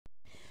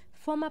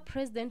Former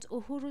President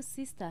Uhuru's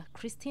sister,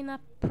 Christina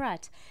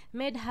Pratt,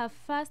 made her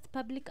first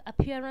public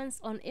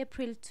appearance on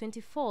April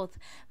 24th,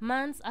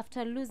 months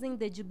after losing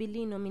the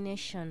Jubilee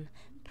nomination.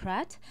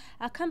 Pratt,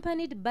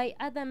 accompanied by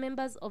other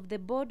members of the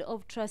Board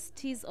of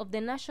Trustees of the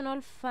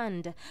National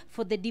Fund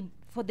for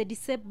the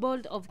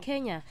Disabled of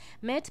Kenya,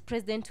 met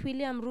President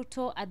William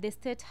Ruto at the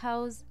State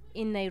House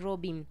in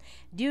Nairobi.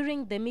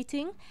 During the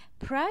meeting,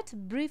 Pratt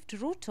briefed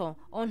Ruto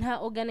on her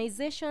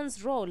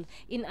organization's role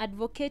in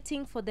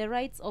advocating for the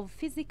rights of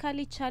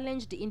physically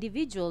challenged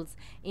individuals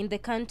in the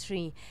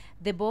country.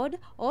 The board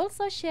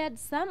also shared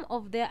some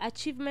of their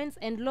achievements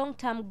and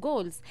long-term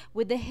goals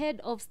with the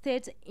head of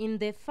state in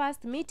the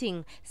first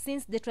meeting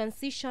since the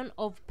transition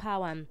of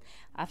power.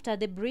 After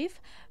the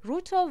brief,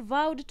 Ruto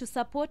vowed to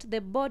support the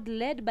board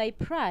led by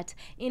Pratt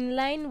in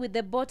line with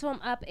the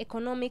bottom-up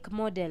economic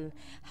model.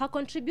 Her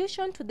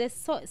contribution to the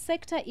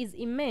sector is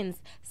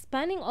immense,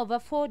 spanning over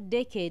 4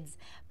 decades.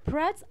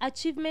 Pratt's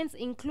achievements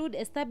include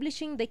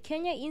establishing the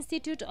Kenya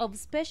Institute of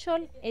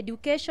Special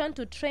Education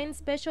to train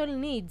special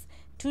needs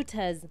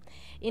tutors.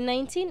 In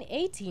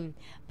 1918,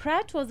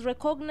 Pratt was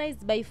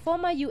recognized by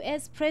former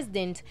U.S.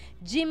 President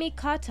Jimmy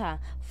Carter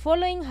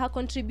following her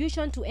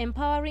contribution to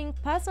empowering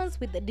persons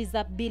with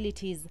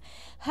disabilities.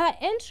 Her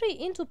entry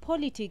into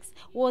politics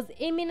was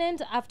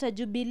imminent after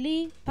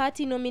Jubilee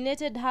Party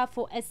nominated her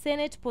for a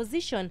Senate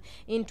position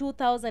in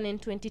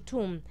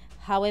 2022.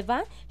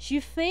 However, she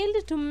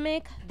failed to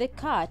make the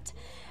cut.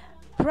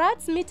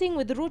 Pratt's meeting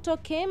with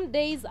Ruto came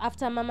days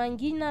after Mama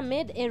Ngina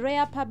made a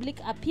rare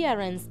public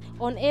appearance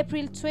on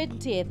April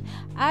 20th,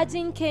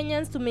 urging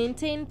Kenyans to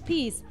maintain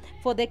peace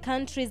for the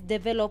country's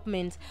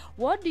development.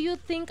 What do you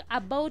think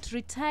about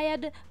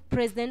retired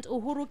President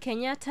Uhuru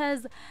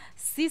Kenyatta's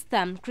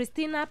sister,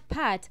 Christina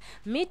Pratt,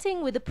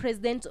 meeting with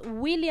President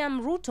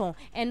William Ruto?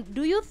 And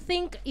do you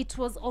think it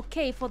was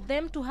okay for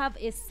them to have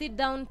a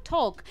sit-down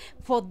talk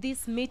for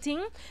this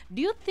meeting?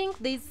 Do you think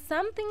there is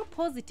something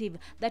positive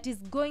that is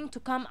going to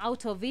come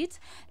out of it?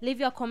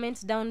 Leave your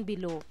comment down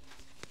below.